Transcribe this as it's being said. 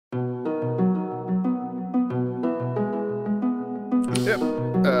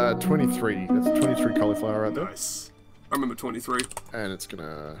23. That's 23 cauliflower right there. Nice. I remember 23. And it's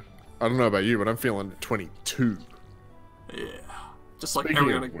gonna... I don't know about you, but I'm feeling 22. Yeah. Just like Speaking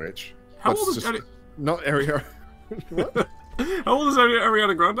Ariana... of which... How old is... Not Ariana... What? How old is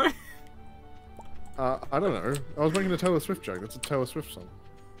Ariana Grande? I don't know. I was making a Taylor Swift joke. That's a Taylor Swift song.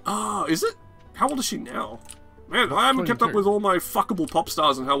 Ah, is it? How old is she now? Man, I haven't kept up with all my fuckable pop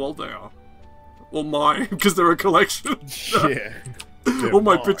stars and how old they are. Or mine, because they're a collection. Yeah. All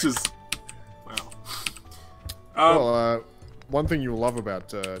my pictures. Wow. Well, one thing you'll love about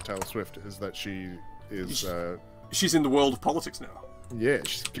Taylor Swift is that she is... she's in the world of politics now. Yeah,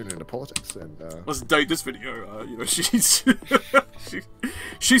 she's getting into politics, and... Let's date this video. You know, she's...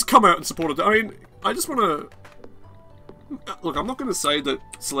 she's come out and supported... I mean, I just want to... Look, I'm not going to say that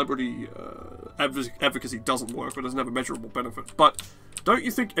celebrity advocacy doesn't work or doesn't have a measurable benefit, but don't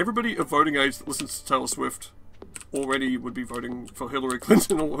you think everybody of voting age that listens to Taylor Swift already would be voting for Hillary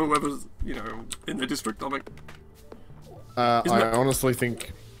Clinton or whoever's, you know, in their district? I mean... I honestly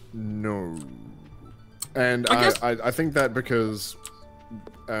think no. And I think that because...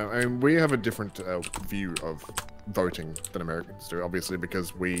 I mean, we have a different view of voting than Americans do, obviously,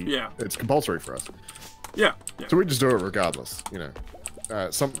 because it's compulsory for us. Yeah. So we just do it regardless, you know.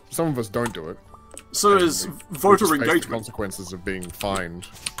 Some of us don't do it. So is voter face engagement. The consequences of being fined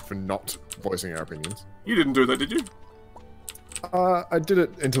for not voicing our opinions. You didn't do that, did you? I did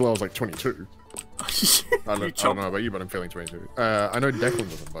it until I was like 22. I don't know about you, but I'm feeling 22. I know Declan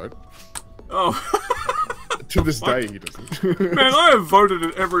doesn't vote. Oh. To this day, he doesn't. Man, I have voted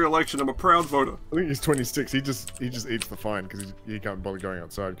in every election. I'm a proud voter. I think he's 26. He just eats the fine because he can't bother going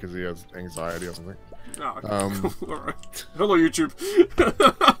outside because he has anxiety or something. Oh, okay. Alright. Hello, YouTube.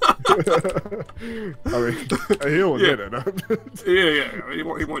 I mean, he'll admit it. Yeah. He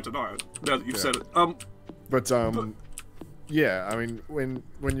won't deny it now that you've said it. But yeah. I mean, when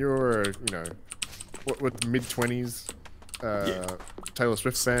you're you know, what mid-20s, Taylor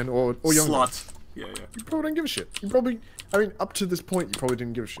Swift fan or younger. Slut. Yeah. You probably don't give a shit. You probably, I mean, up to this point, you probably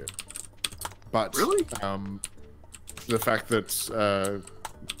didn't give a shit. But really, the fact that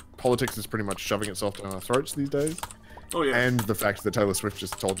politics is pretty much shoving itself down our throats these days. Oh yeah. And the fact that Taylor Swift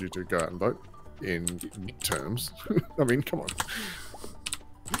just told you to go out and vote in midterms. I mean, come on.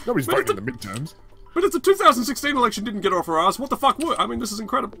 Nobody's voting in the midterms. But if the 2016 election didn't get off our ass, what the fuck would? I mean, this is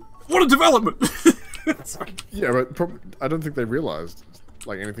incredible. What a development! Yeah, but I don't think they realized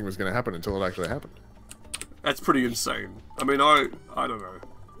like anything was going to happen until it actually happened. That's pretty insane. I mean, I don't know.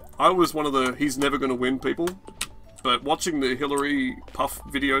 I was one of the he's never going to win people, but watching the Hillary Puff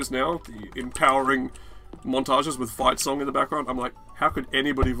videos now, the empowering montages with fight song in the background, I'm like, how could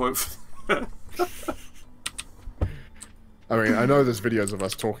anybody vote for that? I mean, I know there's videos of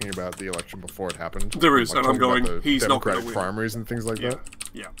us talking about the election before it happened. There is, like, and I'm going, he's not going Democratic to win. primaries and things like that.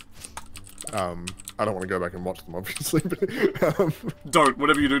 Yeah. I don't want to go back and watch them, obviously, but... Don't.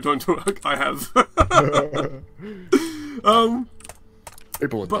 Whatever you do, don't do it. I have.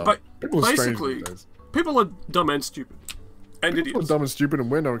 People are dumb. People are strange these days. People are dumb and stupid. And idiots. People are dumb and stupid,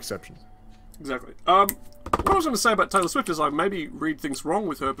 and we're no exception. Exactly. What I was going to say about Taylor Swift is I maybe read things wrong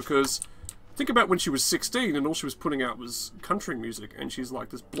with her, because think about when she was 16 and all she was putting out was country music, and she's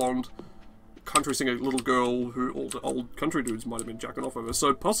like this blonde country singer little girl who all the old country dudes might have been jacking off over.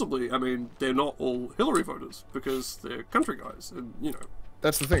 So possibly, I mean, they're not all Hillary voters because they're country guys, and you know.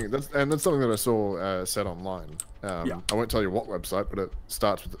 That's the thing, that's something that I saw said online. I won't tell you what website, but it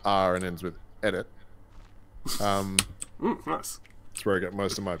starts with R and ends with edit. Nice. That's where I get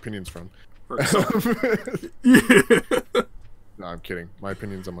most of my opinions from. No, I'm kidding. My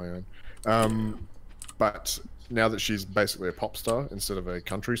opinions are my own. But now that she's basically a pop star instead of a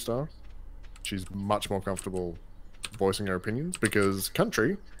country star, she's much more comfortable voicing her opinions because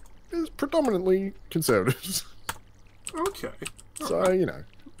country is predominantly conservatives. Okay. So, you know.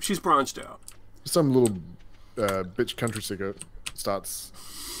 She's branched out. Some little bitch country singer starts,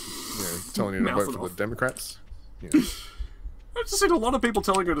 you know, telling you to vote for the Democrats. You know. I've just seen a lot of people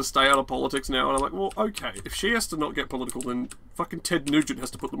telling her to stay out of politics now, and I'm like, well, okay, if she has to not get political, then fucking Ted Nugent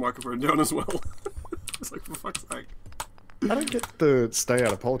has to put the microphone down as well. It's like, for fuck's sake. I don't get the stay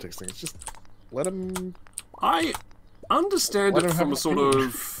out of politics thing. It's just, let him... I understand it from a sort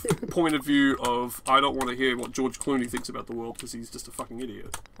of point of view of, I don't want to hear what George Clooney thinks about the world because he's just a fucking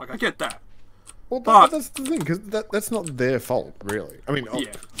idiot. Like, I get that. Well, that's the thing, because that's not their fault, really. I mean, look,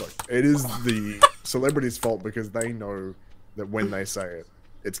 it is the celebrity's fault because they know that when they say it,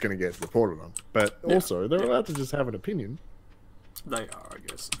 it's going to get reported on. But also, they're allowed to just have an opinion. They are, I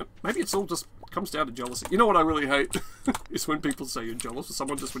guess. Maybe it's all just comes down to jealousy. You know what I really hate? Is when people say you're jealous of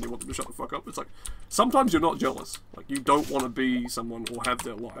someone just when you want them to shut the fuck up. It's like, sometimes you're not jealous. Like, you don't want to be someone or have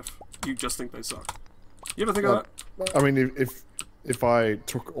their life. You just think they suck. You ever think of that? I mean, if I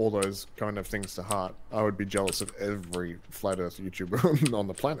took all those kind of things to heart, I would be jealous of every flat Earth YouTuber on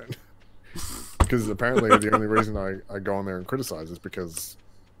the planet. Because apparently the only reason I go on there and criticize is because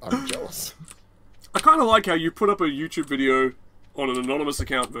I'm jealous. I kind of like how you put up a YouTube video on an anonymous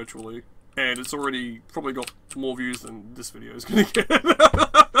account virtually, and it's already probably got more views than this video is going to get.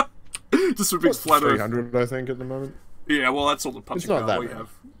 Just for big flat Earth. 300, I think, at the moment. Yeah, well, that's all the punching power we have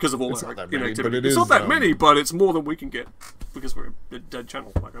because of all that inactivity. It's not that many, but it's more than we can get because we're a dead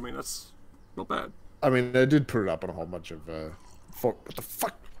channel. Like, I mean, that's not bad. I mean, they did put it up on a whole bunch of. What the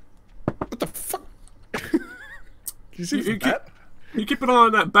fuck? What the fuck? Can you see the bat? You keep an eye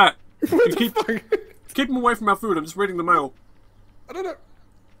on that bat. What the fuck? Keep him away from our food. I'm just reading the mail. I don't know.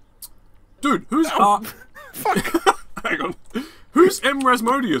 Dude, who's fuck? Hang on. Who's M.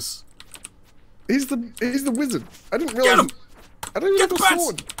 Rasmodius? He's the wizard. I didn't realize. Get him! I don't even have a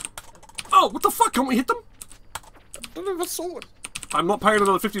sword. Oh, what the fuck? Can't we hit them? I don't have a sword. I'm not paying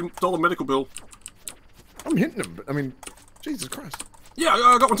another $50 medical bill. I'm hitting him, but I mean, Jesus Christ. Yeah,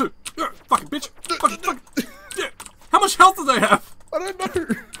 I got one too. Yeah, fucking bitch. Fucking. Yeah. How much health do they have? I don't know.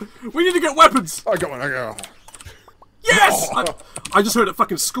 We need to get weapons. I got one. I got. Yes! Oh. I just heard it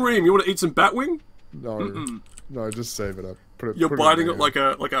fucking scream. You want to eat some bat wing? No. No, just save it up. You're biting it like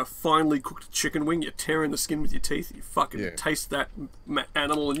a finely cooked chicken wing. You're tearing the skin with your teeth. You fucking taste that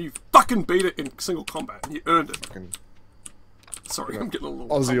animal and you fucking beat it in single combat. And you earned it. Sorry, I'm getting a little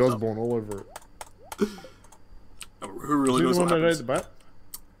Ozzy Osbourne all over it. Who really knows what happens? The bat?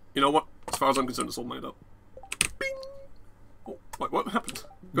 You know what? As far as I'm concerned, it's all made up. Bing! Oh, wait, what happened?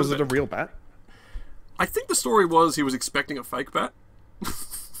 Was it a real bat? I think the story was he was expecting a fake bat.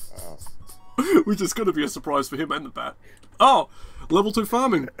 Which is going to be a surprise for him and the bat. Oh, level 2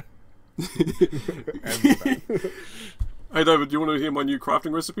 farming. Hey David, do you want to hear my new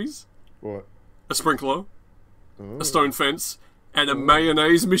crafting recipes? What? A sprinkler, a stone fence, and a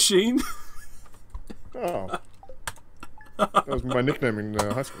mayonnaise machine. Oh. That was my nickname in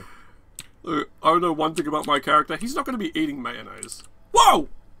high school. I know one thing about my character. He's not going to be eating mayonnaise. Whoa!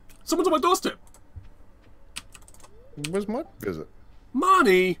 Someone's on my doorstep. Where's my visit?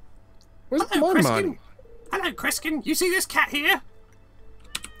 Marnie! Where's my Marnie? Hello, Kreskin. You see this cat here?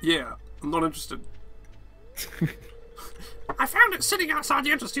 Yeah, I'm not interested. I found it sitting outside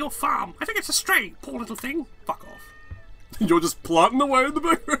the entrance to your farm. I think it's a stray, poor little thing. Fuck off. You're just plotting away in the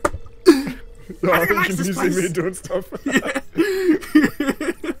background. No, can you see me doing stuff? Yeah.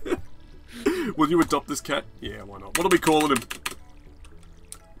 Will you adopt this cat? Yeah, why not? What are we calling him?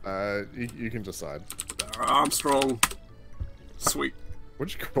 You can decide. Armstrong. Sweet.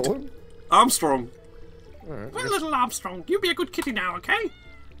 What'd you call him? Armstrong. Alright. Well, little Armstrong, you be a good kitty now, okay?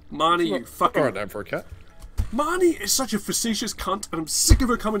 Marnie, you fucking... Alright, name for a cat. Marnie is such a facetious cunt, and I'm sick of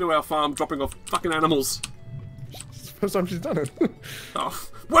her coming to our farm dropping off fucking animals. It's the first time she's done it. Oh.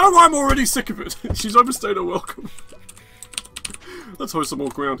 Well, I'm already sick of it. She's overstayed her welcome. Let's host some more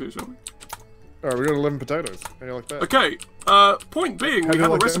ground here, shall we? Alright, we got 11 potatoes. How do you like that? Okay, point being, we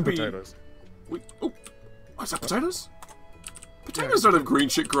have a recipe... potatoes? Oh, is that potatoes? Potatoes don't have green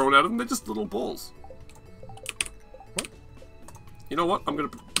shit growing out of them, they're just little balls. What? You know what? I'm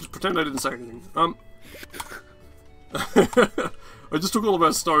gonna pretend I didn't say anything. I just took all of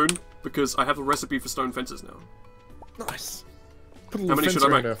our stone, because I have a recipe for stone fences now. Nice. Put a little fence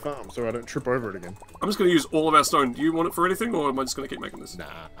around our farm so I don't trip over it again. I'm just gonna use all of our stone. Do you want it for anything, or am I just gonna keep making this? Nah.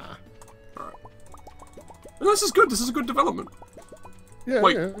 Alright. And this is good, this is a good development. Yeah,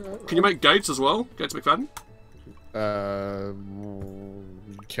 wait, yeah. Can you make gates as well? Gates McFadden? You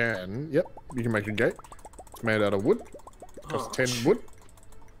can. Yep, you can make a gate. It's made out of wood. Costs 10 wood.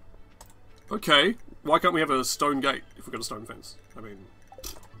 Okay, why can't we have a stone gate if we've got a stone fence? I mean...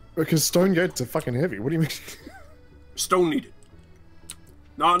 Because stone gates are fucking heavy. What do you mean? Stone needed.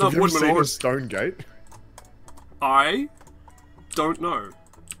 Not enough woodmen seen a stone gate? I don't know.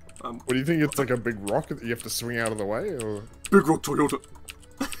 What do you think? It's like a big rock that you have to swing out of the way, or Big Rock Toyota?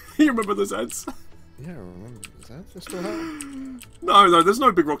 You remember those ads? Yeah, I remember. Is that still happening? No, there's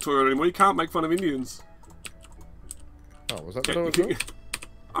no Big Rock Toyota anymore. You can't make fun of Indians. Oh, was that what I was doing?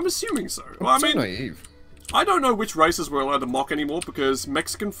 I'm assuming so. Well, I mean, naive. I don't know which races we're allowed to mock anymore because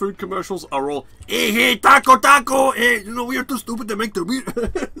Mexican food commercials are all hey, taco, taco, hey, you know, we are too stupid to make the meat.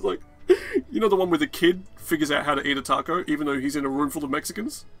 Like, you know the one where the kid figures out how to eat a taco even though he's in a room full of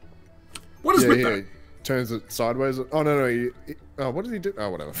Mexicans? What is with that? turns it sideways. Oh no, oh, what did he do? Oh,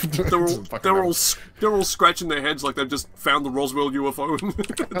 whatever. They're all scratching their heads like they've just found the Roswell UFO.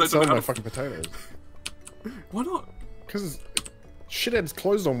 I'm selling my fucking potatoes. Why not? Because shithead's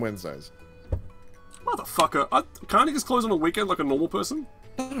closed on Wednesdays. Motherfucker! Can't he just close on a weekend like a normal person?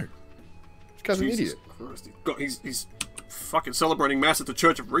 No. This guy's an idiot. Christ, he's fucking celebrating mass at the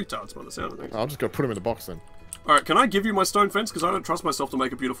Church of Retards by the sound of things. I'm just gonna put him in the box then. Alright, can I give you my stone fence? Because I don't trust myself to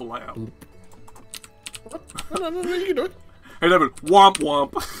make a beautiful layout. What? No, you can do it. Hey David, womp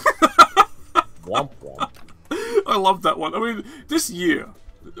womp. Womp womp. I love that one. I mean, this year,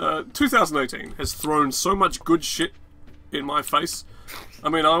 2018, has thrown so much good shit in my face. I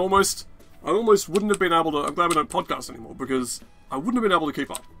mean, I almost wouldn't have been able to... I'm glad we don't podcast anymore, because I wouldn't have been able to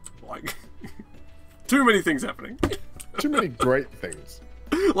keep up. Like, too many things happening. Too many great things.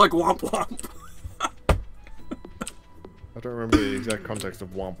 Like womp womp. I don't remember the exact context of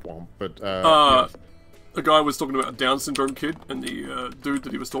womp womp, but yes. A guy was talking about a Down syndrome kid, and the dude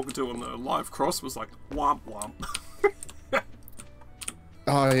that he was talking to on the live cross was like, womp womp.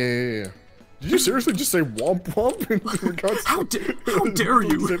 Oh, yeah. Did you seriously just say womp womp in regards how dare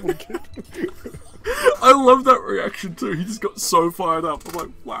you? Kid? I love that reaction too. He just got so fired up. I'm like,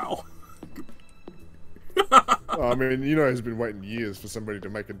 wow. I mean, you know, he's been waiting years for somebody to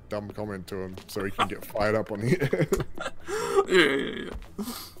make a dumb comment to him so he can get fired up on here. Yeah.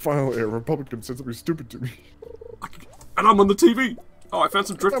 Finally, a Republican said something stupid to me. And I'm on the TV. Oh, I found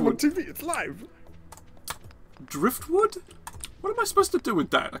some driftwood. I'm on TV, it's live. Driftwood? What am I supposed to do with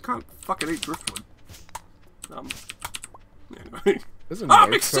that? I can't fucking eat driftwood. Anyway. There's a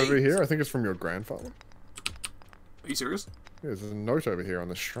note over here. I think it's from your grandfather. Are you serious? Yeah, there's a note over here on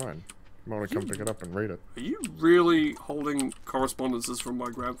the shrine. You might want to come pick it up and read it. Are you really holding correspondences from my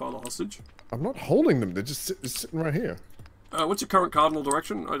grandfather hostage? I'm not holding them. They're just sitting right here. What's your current cardinal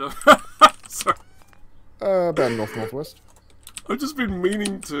direction? I don't... Sorry. About north-northwest. I've just been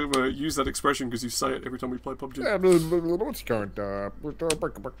meaning to use that expression because you say it every time we play PUBG. Yeah, what's your current...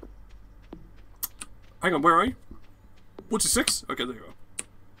 Hang on, where are you? What's your 6? Okay, there you are.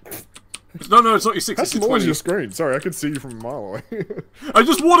 No, it's not your 6. How it's your small 20. is your screen? Sorry, I could see you from a mile away. I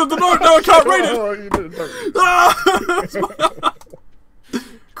just wanted the note. Now I can't read it. Oh, you did.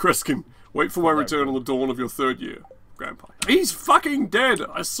 Kreskin, wait for my return on the dawn of your 3rd year, Grandpa. He's fucking dead.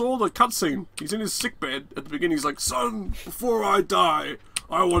 I saw the cutscene. He's in his sickbed at the beginning. He's like, son, before I die,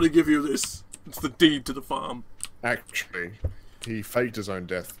 I want to give you this. It's the deed to the farm. Actually, he faked his own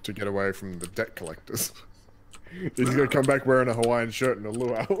death to get away from the debt collectors. He's gonna come back wearing a Hawaiian shirt and a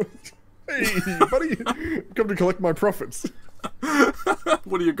luau. Hey, buddy, come to collect my profits.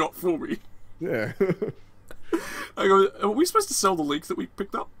 What do you got for me? Yeah. I go, are we supposed to sell the leek that we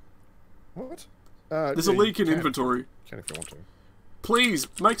picked up? What? There's a leek in inventory. Can if you want to. Please,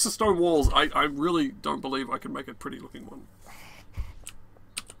 make some stone walls. I really don't believe I can make a pretty looking one.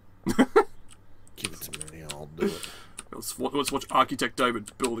 Give it to me, I'll do it. Let's watch Architect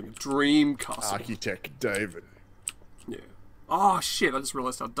David building a dream castle. Architect David. Yeah. Oh shit, I just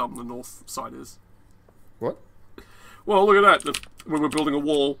realised how dumb the north side is. What? Well, look at that. We were building a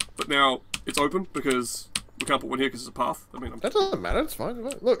wall, but now it's open because we can't put one here because it's a path. I mean, that doesn't matter, it's fine.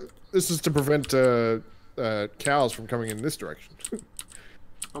 Look, this is to prevent cows from coming in this direction.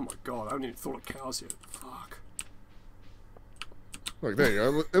 Oh my god, I haven't even thought of cows yet. Fuck. Look, there you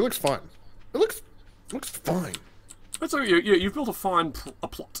go. It looks fine. It looks fine. That's okay. Yeah, you've built a fine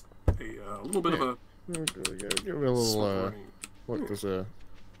plot. A little bit of a... Give me a little, look, there's a...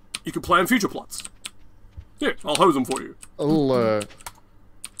 You can plan future plots. Yeah, I'll hoe them for you. A little,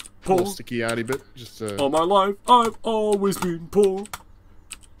 poor. Little sticky arty bit, just, All my life, I've always been poor.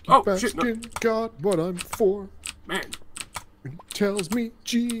 Oh, shit, no. God, what I'm for. Man. It tells me,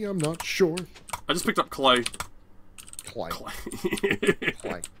 gee, I'm not sure. I just picked up clay. Clay.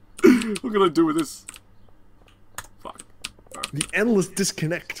 Clay. What can I do with this? Fuck. Right. The endless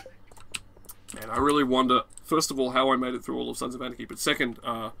disconnect. Man, I really wonder, first of all, how I made it through all of Sons of Anarchy, but second,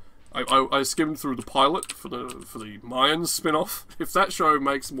 I skimmed through the pilot for the Mayans spin-off. If that show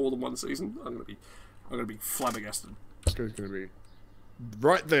makes more than one season, I'm gonna be flabbergasted. This guy's gonna be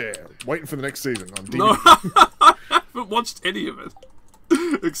right there, waiting for the next season on DVD. No, I haven't watched any of it,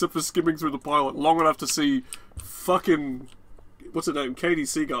 except for skimming through the pilot long enough to see fucking, what's her name, Katie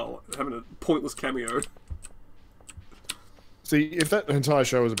Seagal having a pointless cameo. See, if that entire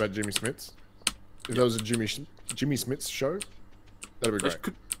show was about Jimmy Smits, if that was a Jimmy Smits show, that'd be great.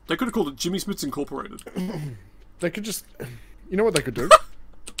 They could have called it Jimmy Smits Incorporated. They could just, you know what they could do?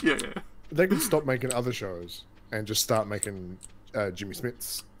 Yeah. They could stop making other shows and just start making Jimmy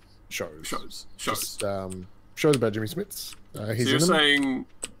Smits shows. Shows. Just, shows about Jimmy Smits. He's so you're in them. saying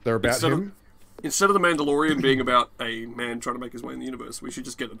They're about him. Instead of The Mandalorian being about a man trying to make his way in the universe, we should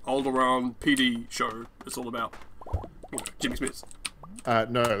just get an all-around PD show that's all about, you know, Jimmy Smith.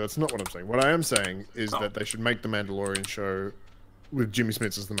 No, that's not what I'm saying. What I am saying is that they should make the Mandalorian show with Jimmy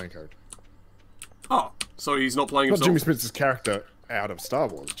Smith as the main character. Oh, so he's not playing himself? Not Jimmy Smith's character out of Star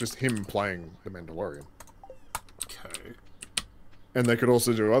Wars, just him playing the Mandalorian. Okay. And they could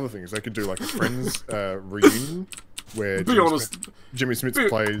also do other things. They could do like a Friends reunion where Jimmy Smith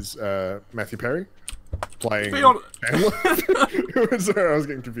plays Matthew Perry playing Chandler. Sorry, I was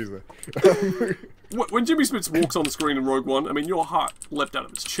getting confused there. When Jimmy Smith walks on the screen in Rogue One, I mean, your heart leapt out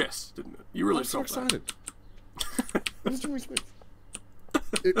of its chest, didn't it? You really felt so excited. What is Jimmy Smith?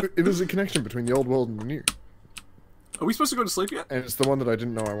 It was a connection between the old world and the new. Are we supposed to go to sleep yet? And it's the one that I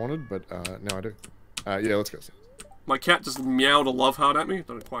didn't know I wanted, but now I do. Yeah, let's go. My cat just meowed a love heart at me.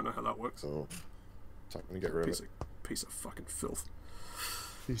 Don't quite know how that works. Oh, so I'm gonna get rid of it. Piece of fucking filth.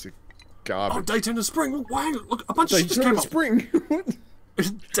 Piece of garbage. Oh, day 10 of spring. Oh, wow, look, a bunch of shit just came up. Spring. What?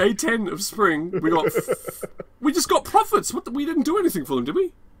 Day 10 of spring. We just got profits. We didn't do anything for them, did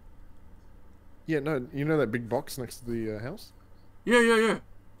we? Yeah, no. You know that big box next to the house? Yeah.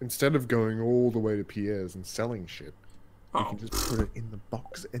 Instead of going all the way to Pierre's and selling shit, you can just put it in the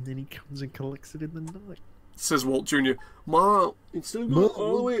box, and then he comes and collects it in the night. Says Walt Jr. Mom, instead of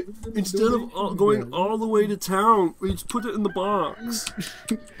going all the way to town, we just put it in the box.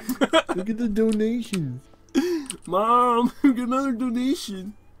 Look at the donations. Mom, get another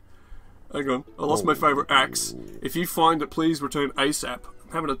donation. Hang on, I lost my favorite axe. If you find it, please return ASAP.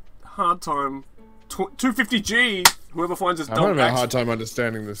 I'm having a hard time. 250G. Whoever finds this dumb axe. I'm having a hard time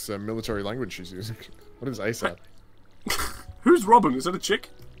understanding this military language she's using. What is ASAP? Who's Robin? Is that a chick?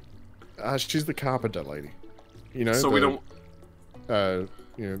 She's the carpenter lady. You know, so we don't... you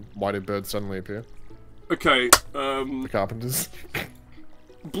know, why-did birds suddenly appear? Okay, The carpenters.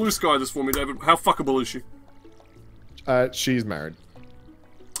 Blue sky this for me, David. How fuckable is she? She's married.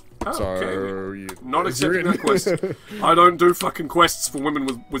 Oh, so, okay. Not accepting that quest. I don't do fucking quests for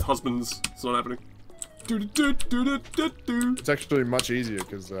women with husbands. It's not happening. It's actually much easier,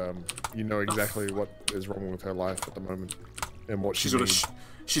 because you know exactly what is wrong with her life at the moment. And what she's needs.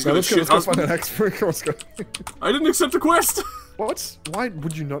 She's got a shit husband. Find an expert. I didn't accept the quest. What? Why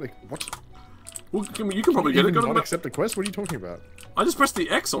would you not? What? Well, you can probably get it. Not accept the quest? What are you talking about? I just pressed the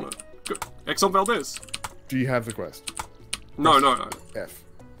X on it. X on Valdez. Do you have the quest? No. F.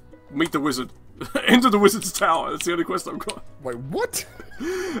 Meet the wizard. Enter the wizard's tower. That's the only quest I've got. Wait, what?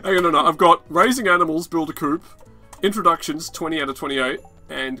 Hang on, no. I've got raising animals, build a coop, introductions, 20 out of 28,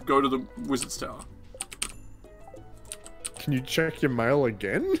 and go to the wizard's tower. Can you check your mail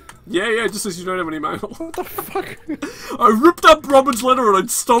again? Yeah, it just says you don't have any mail. What the fuck? I ripped up Robin's letter and I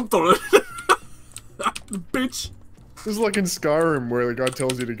stomped on it. Bitch. This is like in Skyrim where the guy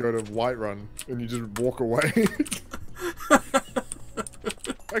tells you to go to Whiterun and you just walk away.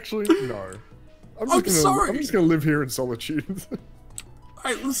 Actually, no. I'm just gonna live here in solitude.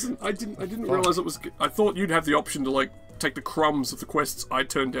 Hey, listen, I didn't realize it was. I thought you'd have the option to like take the crumbs of the quests I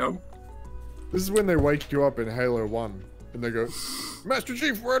turned down. This is when they wake you up in Halo 1 and they go, Master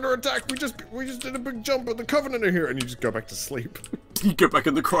Chief, we're under attack. We just did a big jump, but the Covenant are here, and you just go back to sleep. You get back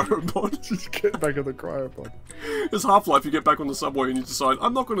in the cryopod. Just get back in the cryopod. It's Half-Life. You get back on the subway and you decide,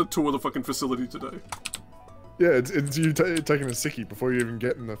 I'm not going to tour the fucking facility today. Yeah, it's you taking a sickie before you even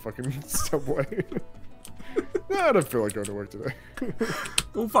get in the fucking subway. No, I don't feel like going to work today.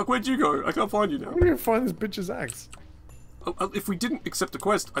 Well, fuck, where'd you go? I can't find you now. Where are you going to find this bitch's axe? If we didn't accept the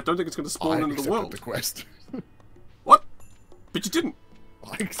quest, I don't think it's going to spawn into the world. I accepted the quest. What? But you didn't.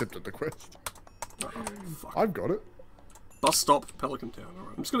 I accepted the quest. Oh, fuck. I've got it. Bus stop, Pelican Town.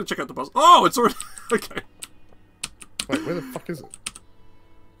 Alright, I'm just going to check out the bus. Oh, it's already... Okay. Wait, where the fuck is it?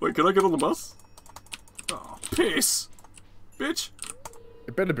 Wait, can I get on the bus? Oh, piss. Bitch.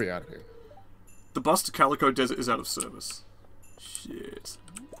 It better be out of here. The bus to Calico Desert is out of service. Shit.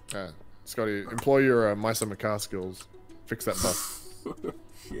 Scotty, employ your My Summer Car skills. Fix that bus.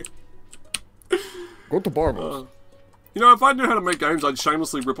 Yeah. Go to Barbers. You know, if I knew how to make games, I'd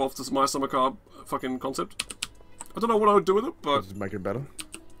shamelessly rip off this My Summer Car fucking concept. I don't know what I would do with it, but... Just make it better.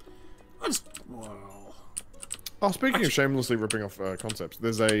 Well... Oh, speaking of shamelessly ripping off concepts,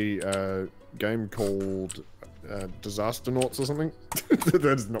 there's a game called Disaster Naughts or something. That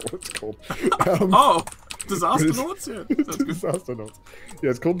is not what it's called. Oh! Disaster Naughts? Yeah, that's good. Disaster Naughts. Yeah,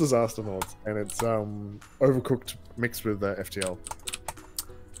 it's called Disaster Naughts, and it's Overcooked mixed with FTL.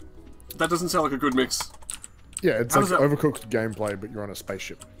 That doesn't sound like a good mix. Yeah, it's like Overcooked gameplay, but you're on a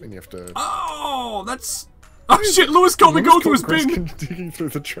spaceship, and you have to... Oh, that's... Oh shit, Lewis got me go to his bin! Digging through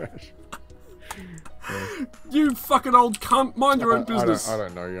the trash. You fucking old cunt! Mind your own business. I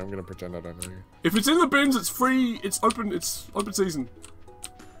don't know you. I'm gonna pretend I don't know you. If it's in the bins, it's free. It's open season.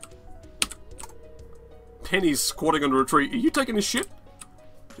 Penny's squatting under a tree. Are you taking a shit?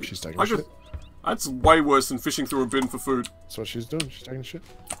 She's taking a shit. That's way worse than fishing through a bin for food. That's what she's doing. She's taking a shit.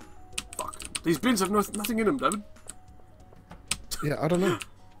 Fuck. These bins have nothing in them, David. Yeah, I don't know.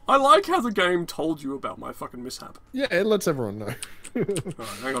 I like how the game told you about my fucking mishap. Yeah, it lets everyone know. Alright,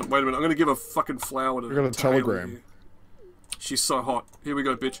 hang on, wait a minute. I'm gonna give a fucking flower to I got a telegram. Here. She's so hot. Here we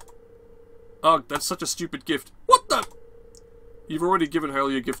go, bitch. Oh, that's such a stupid gift. What the? You've already given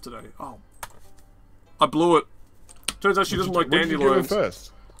Haley a gift today. Oh. I blew it. Turns out she doesn't like dandelions. What did you give her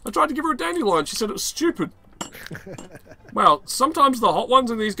first? I tried to give her a dandelion. She said it was stupid. Well, sometimes the hot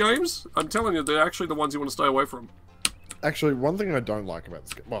ones in these games, I'm telling you, they're actually the ones you want to stay away from. Actually, one thing I don't like about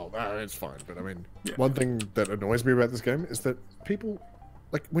this game, well, it's fine, but I mean, one thing that annoys me about this game is that people,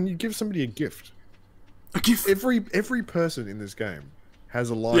 like, when you give somebody a gift, every person in this game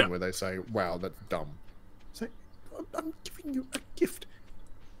has a line where they say, wow, that's dumb. It's like, I'm giving you a gift.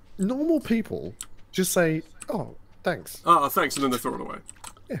 Normal people just say, oh, thanks. Oh, thanks, and then they throw it away.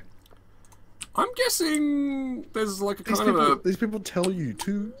 Yeah. I'm guessing there's like These people tell you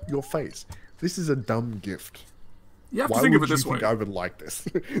to your face, this is a dumb gift. You have to think of it this way. Why would you think I would like this?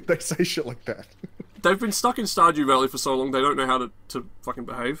 They say shit like that. They've been stuck in Stardew Valley for so long, they don't know how to fucking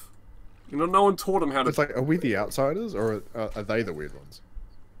behave. You know, no one taught them how to... It's like, are we the outsiders, or are they the weird ones?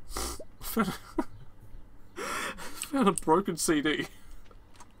 Found a broken CD.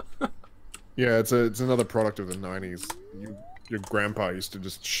 Yeah, it's another product of the 90s. Your grandpa used to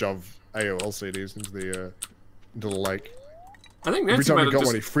just shove AOL CDs into the lake. I think Nancy every time he got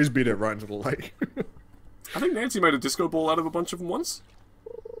one, he frisbeed it right into the lake. I think Nancy made a disco ball out of a bunch of them once.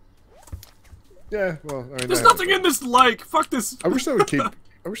 Yeah, well, I mean, there's nothing in this lake. Fuck this. I wish they would keep.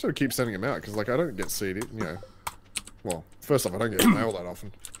 I wish they would keep sending them out, because like I don't get CD. You know, well, first off, I don't get mail that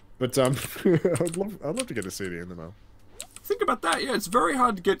often, but I'd love to get a CD in the mail. Think about that. Yeah, it's very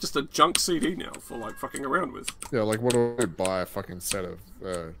hard to get just a junk CD now for like fucking around with. Yeah, like what do I buy a fucking set of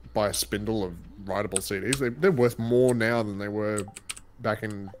buy a spindle of writable CDs? They're worth more now than they were back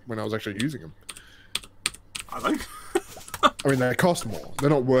in when I was actually using them. I think. I mean, they cost more. They're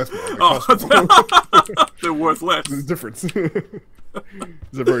not worth more. They cost more. They're worth less. There's a difference. There's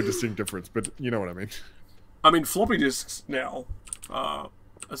a very distinct difference, but you know what I mean. I mean, floppy disks now,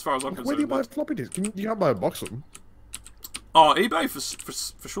 as far as I'm concerned. Where do you buy floppy disks? You can't buy a box of them. Oh, eBay for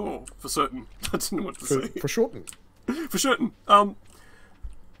sure, for certain. I didn't know what to say. For sure. For certain.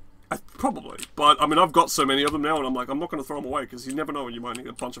 Probably, but I mean, I've got so many of them now, and I'm like, I'm not going to throw them away because you never know when you might need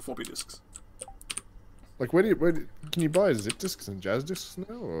a bunch of floppy disks. Like, where can you buy zip disks and jazz disks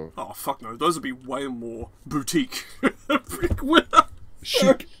now? Or? Oh fuck no, those would be way more boutique.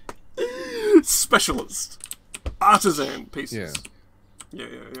 Chic. Specialist. Artisan pieces. Yeah.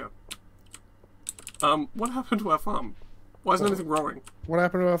 What happened to our farm? Why isn't anything growing? What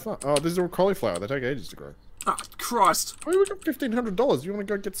happened to our farm? Oh, this is all cauliflower. They take ages to grow. Ah, Christ. Oh, we got $1,500. You want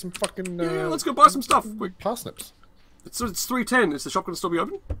to go get some fucking... yeah, let's go buy some stuff. Quick. Parsnips. It's 3:10. Is the shop going to still be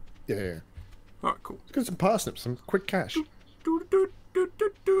open? Yeah. Alright, cool. Let's get some parsnips, some quick cash.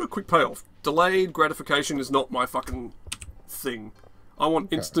 A quick payoff. Delayed gratification is not my fucking thing. I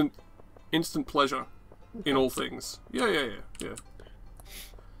want instant pleasure in all things. Yeah. Alright.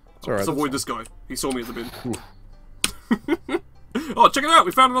 Let's avoid this guy. He saw me at the bin. Oh, check it out!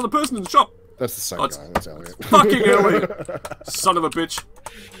 We found another person in the shop! That's the same guy. That's Elliot. Fucking Elliot! Son of a bitch.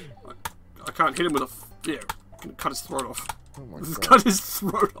 I can't hit him with a... Yeah, I'm gonna cut his throat off. Oh my God. Cut his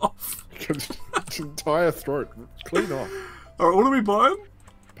throat off. His entire throat. Clean off. Alright, what are we buying?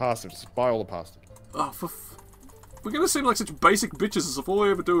 Parsnips. Buy all the parsnips. Oh, we're gonna seem like such basic bitches as if all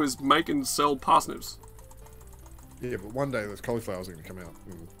we ever do is make and sell parsnips. Yeah, but one day those cauliflowers are going to come out.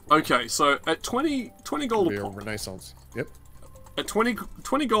 Okay, so at 20 gold... It'll be a renaissance. Yep. At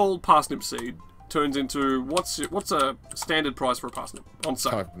 20 gold parsnip seed turns into... What's a standard price for a parsnip on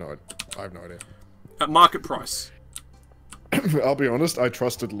sale? I have no idea. At market price. I'll be honest, I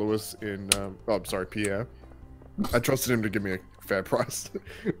trusted Lewis in... Pierre. I trusted him to give me a fair price.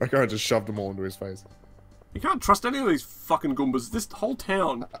 I kind of just shoved them all into his face. You can't trust any of these fucking Goombas. This whole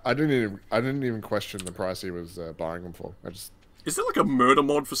town. I didn't even question the price he was buying them for. Is there like a murder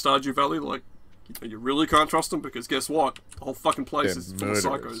mod for Stardew Valley? Like, you really can't trust them because guess what? The whole fucking place is full of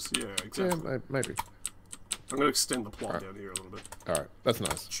psychos. Yeah, exactly. Yeah, maybe. I'm gonna extend the plot down here a little bit. All right, that's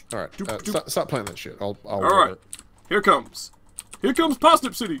nice. All right, start playing that shit. All right, here comes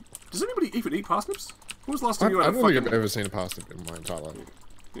Parsnip City. Does anybody even eat parsnips? When was the last time you had a fucking... I don't think I've ever seen a parsnip in my entire life.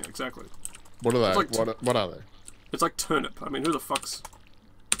 Yeah, exactly. What are they? What are they? It's like turnip. I mean, who the fuck's...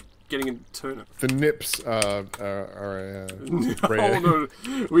 getting into turnip. The nips are a rare, Oh no,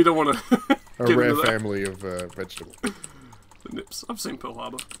 we don't want to. a rare family of vegetables. The nips. I've seen Pearl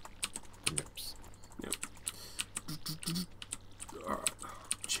Harbor. The nips. Yep. Alright.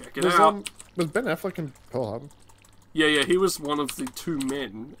 Check it out. Was Ben Affleck in Pearl Harbor? Yeah, he was one of the two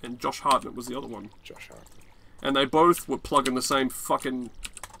men, and Josh Hartnett was the other one. Josh Hartnett. And they both were plugging the same fucking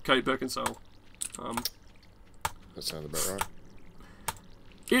Kate Beckinsale. That sounds about right.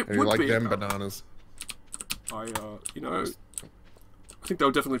 It How do would you like be. them bananas? You know, I think they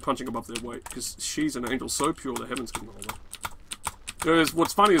were definitely punching above their weight, because she's an angel so pure the heavens couldn't hold her.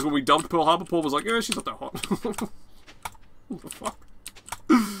 What's funny is when we dumped Pearl Harbor, Paul was like, yeah, she's not that hot. What the fuck?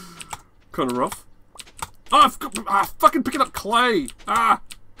 Kind of rough. Fucking picking up clay! Ah!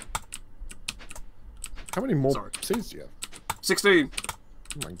 How many more seeds do you have? 16.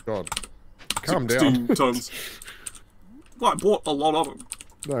 Oh my god. Calm 16 down. tons. Well, I bought a lot of them.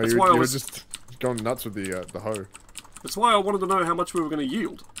 No, you were just going nuts with the hoe. That's why I wanted to know how much we were going to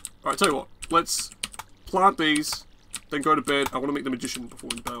yield. Alright, tell you what. Let's plant these, then go to bed. I want to meet the magician before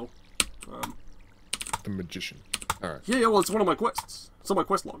we bail. The magician. Alright. Yeah, well, it's one of my quests. It's on my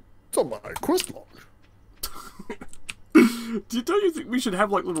quest log. It's on my quest log. Don't you think we should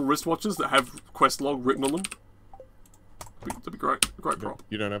have, like, little wristwatches that have quest log written on them? That'd be great. A great prop.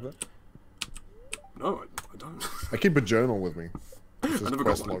 You don't have that? No, I don't. I keep a journal with me. It says I never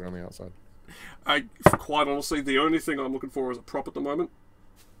quest got one. log on the outside. Quite honestly, the only thing I'm looking for is a prop at the moment.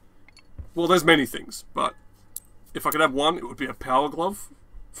 Well, there's many things, but if I could have one, it would be a power glove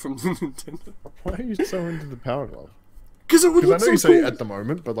from Nintendo. Why are you so into the power glove? Because it would look I know so you cool. say at the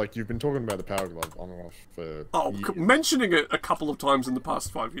moment, but like you've been talking about the power glove on and off for years. Mentioning it a couple of times in the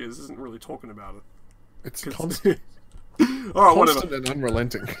past 5 years isn't really talking about it. It's constant. Alright, Constant whatever. and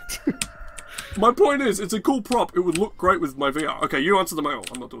unrelenting. My point is, it's a cool prop. It would look great with my VR. Okay, you answer the mail.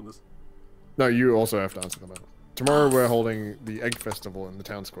 I'm not doing this. No, you also have to answer the mail. Tomorrow we're holding the egg festival in the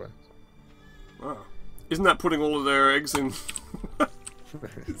town square. Wow. Isn't that putting all of their eggs in...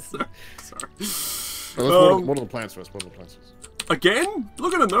 Sorry. Well, what are the plants first? What are the plants first? Again?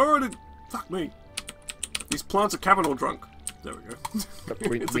 Look at them, they're already... Fuck me. These plants are Kavanaugh drunk. There we go.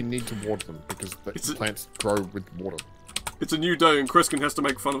 But we need to water them because the plants grow with water. It's a new day and Kreskin has to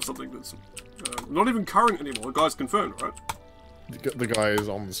make fun of something that's not even current anymore. The guy's confirmed, right? The guy is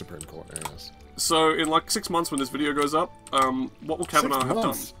on the Supreme Court, yes. So, in like 6 months when this video goes up, what will Kavanaugh have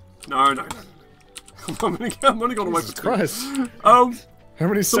done? No. I'm only going to wait for 2. Christ. How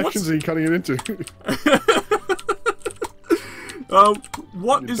many sections are you cutting it into?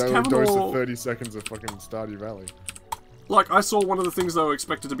 What is Kavanaugh... Dose of 30 seconds of fucking Stardew Valley. Like, I saw one of the things they were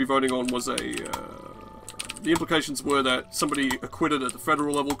expected to be voting on was the implications were that somebody acquitted at the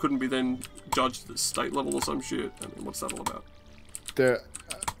federal level couldn't be then judged at the state level or some shit. I mean, what's that all about?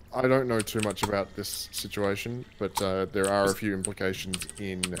 I don't know too much about this situation, but there are a few implications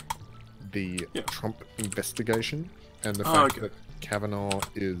in the Trump investigation and the fact that Kavanaugh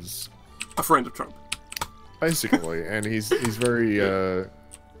is a friend of Trump, basically, and he's very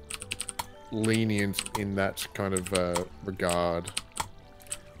lenient in that kind of regard.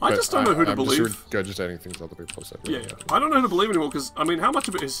 I just don't know who to believe. I'm just regurgitating things other people have said. Really. Yeah, I don't know who to believe anymore because I mean, how much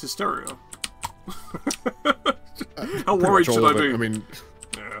of it is hysteria? How worried should I be? I mean,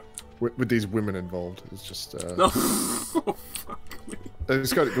 with these women involved, it's just. No. Oh, fuck me.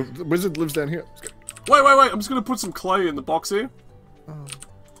 The wizard lives down here. Wait! I'm just gonna put some clay in the box here.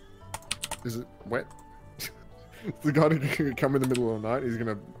 Is it wet? The guy who come in the middle of the night, he's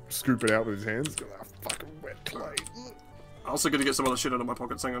gonna scoop it out with his hands. Fucking wet clay. I'm also gonna get some other shit out of my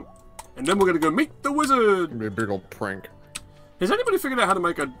pockets. Hang on. And then we're gonna go meet the wizard. It'll be a big old prank. Has anybody figured out how to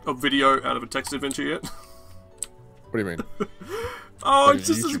make a video out of a text adventure yet? What do you mean? Oh, it's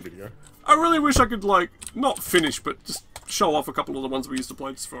just video. I really wish I could, like, not finish, but just show off a couple of the ones we used to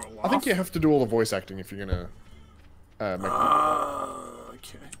play just for a laugh. I think you have to do all the voice acting if you're gonna make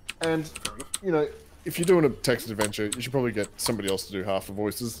okay. And, you know, if you're doing a text adventure, you should probably get somebody else to do half the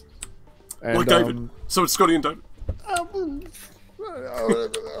voices. And, like David. So it's Scotty and David. I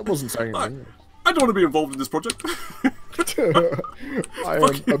wasn't saying anything. I don't want to be involved in this project. I am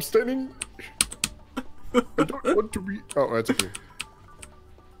abstaining. I don't want to be... Oh, that's okay.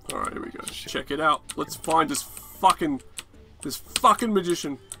 Alright, here we go. Check it out. Let's find this fucking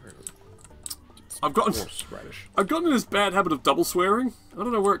magician. I've gotten in this bad habit of double swearing. I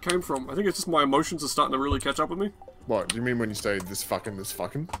don't know where it came from. I think it's just my emotions are starting to really catch up with me. What, do you mean when you say this fucking?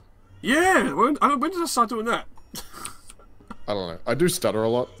 Yeah, when did I start doing that? I don't know. I do stutter a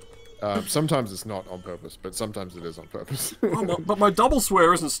lot. Sometimes it's not on purpose, but sometimes it is on purpose. But my double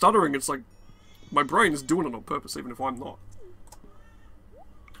swear isn't stuttering, it's like my brain is doing it on purpose, even if I'm not.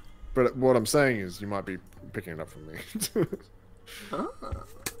 But what I'm saying is, you might be picking it up from me.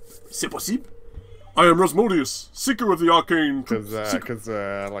 C'est possible. I am Rosmodius, seeker of the arcane. Because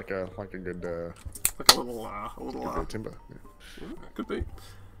like a good like a little timber. Yeah. Could be.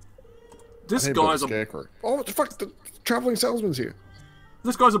 This guy's a scarecrow. Oh, what the fuck? The traveling salesman's here.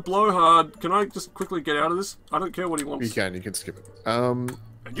 This guy's a blowhard. Can I just quickly get out of this? I don't care what he wants. You can skip it.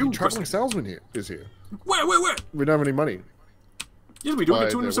 The traveling salesman is here. Where? We don't have any money. Yes, we do. We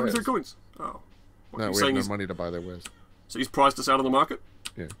get 273 coins. Oh. No, we have no money to buy their wares. So he's priced us out of the market?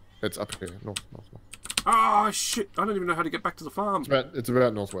 Yeah. It's up here. North. Ah, shit. I don't even know how to get back to the farm. It's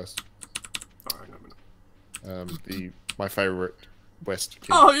about northwest. Alright, hang on a minute. My favourite west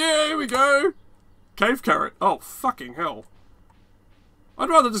kid. Oh, yeah, here we go. Cave carrot. Oh, fucking hell. I'd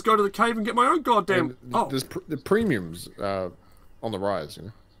rather just go to the cave and get my own goddamn... There's the premiums on the rise, you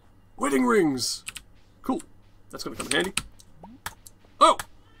know? Wedding rings. Cool. That's going to come in handy. Oh!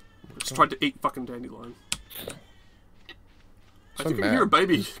 I just tried to eat fucking dandelion. I think I can hear a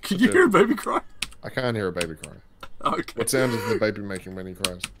baby. Can you hear a baby cry? I can't hear a baby cry. Okay. What sound is the baby making when he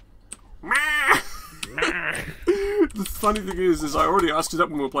cries? The funny thing is I already asked you that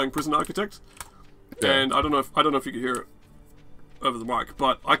when we were playing Prison Architect, and I don't know if you could hear it over the mic,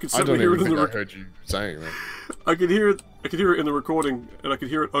 but I could certainly hear it in the. I heard you saying that. I could hear it. I could hear it in the recording, and I could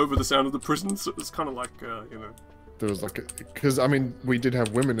hear it over the sound of the prison. So it was kind of like, you know. There was like, because I mean, we did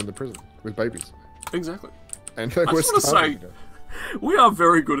have women in the prison with babies. Exactly. And I just want to say, we are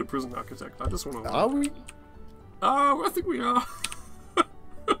very good at Prison Architect. I just want to. Are we? I think we are.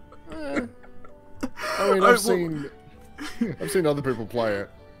 I mean, I've seen other people play it.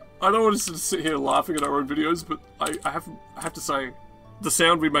 I don't want us to sit here laughing at our own videos, but I have to say, the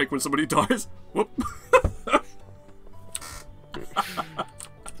sound we make when somebody dies. Whoop.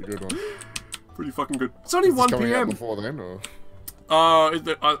 It's a good one. Pretty fucking good. It's only 1 PM. Before then, or?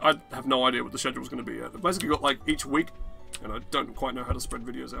 I have no idea what the schedule is going to be yet. I've basically got like each week, and I don't quite know how to spread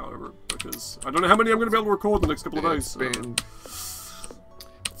videos out over it because I don't know how many I'm going to be able to record the next couple of days.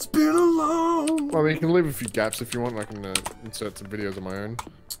 It's been a long. Well, I mean, you can leave a few gaps if you want. I can insert some videos of my own.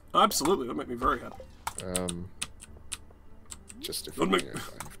 Absolutely, that'd make me very happy. Just if, I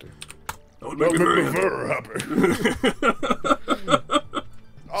have to. That would make me very happy.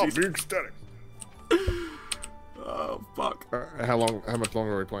 I'll be ecstatic. Oh fuck! How much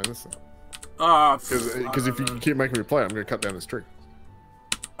longer are we playing this? Because if you keep making me play, I'm going to cut down this tree.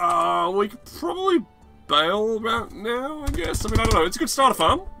 We could probably bail about now, I guess. I mean, I don't know. It's a good starter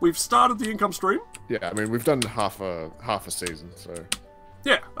farm. We've started the income stream. Yeah, I mean, we've done half a season, so.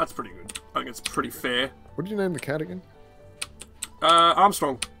 Yeah, that's pretty good. I think it's pretty fair. What did you name the cat again?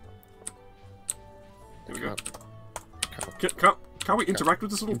 Armstrong. Here we go. Can't we interact with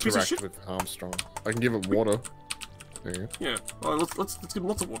this little piece of shit? With Armstrong. I can give it water. There you go. Yeah. Oh, let's give him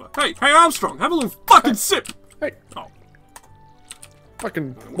lots of water. Hey Armstrong, have a little fucking sip. Hey. Oh.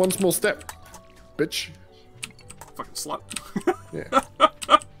 Fucking one small step, bitch. Fucking slut. Yeah.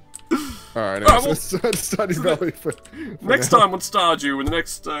 Alright, let's start Stardew Valley for next time on Stardew, in the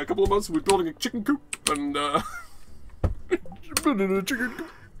next couple of months, we're building a chicken coop, and building a chicken coop.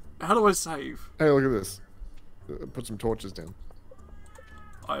 How do I save? Hey, look at this. Put some torches down.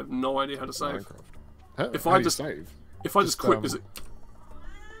 I have no idea how to save. If I just save. If I just quit, is it?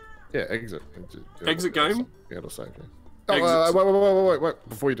 Yeah, exit. Exit game? Yeah, it'll save. Yeah. Oh, wait.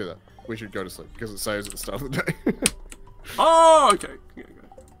 Before you do that, we should go to sleep because it saves at the start of the day. Oh, okay. Yeah,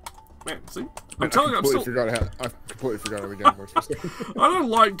 man, see? I'm telling you, I completely forgot how the game works. I don't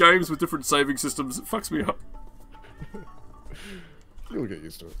like games with different saving systems. It fucks me up. You'll get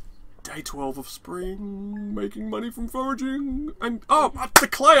used to it. Day 12 of spring, making money from foraging, and the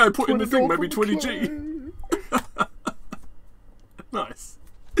clay I put in the thing, maybe 20G. Nice.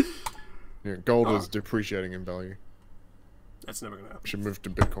 Yeah, gold is depreciating in value. That's never gonna happen. We should move to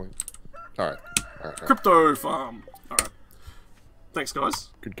Bitcoin. Alright. Crypto farm. Alright. Thanks, guys.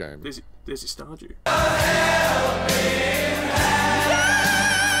 Good game. There's your Stardew.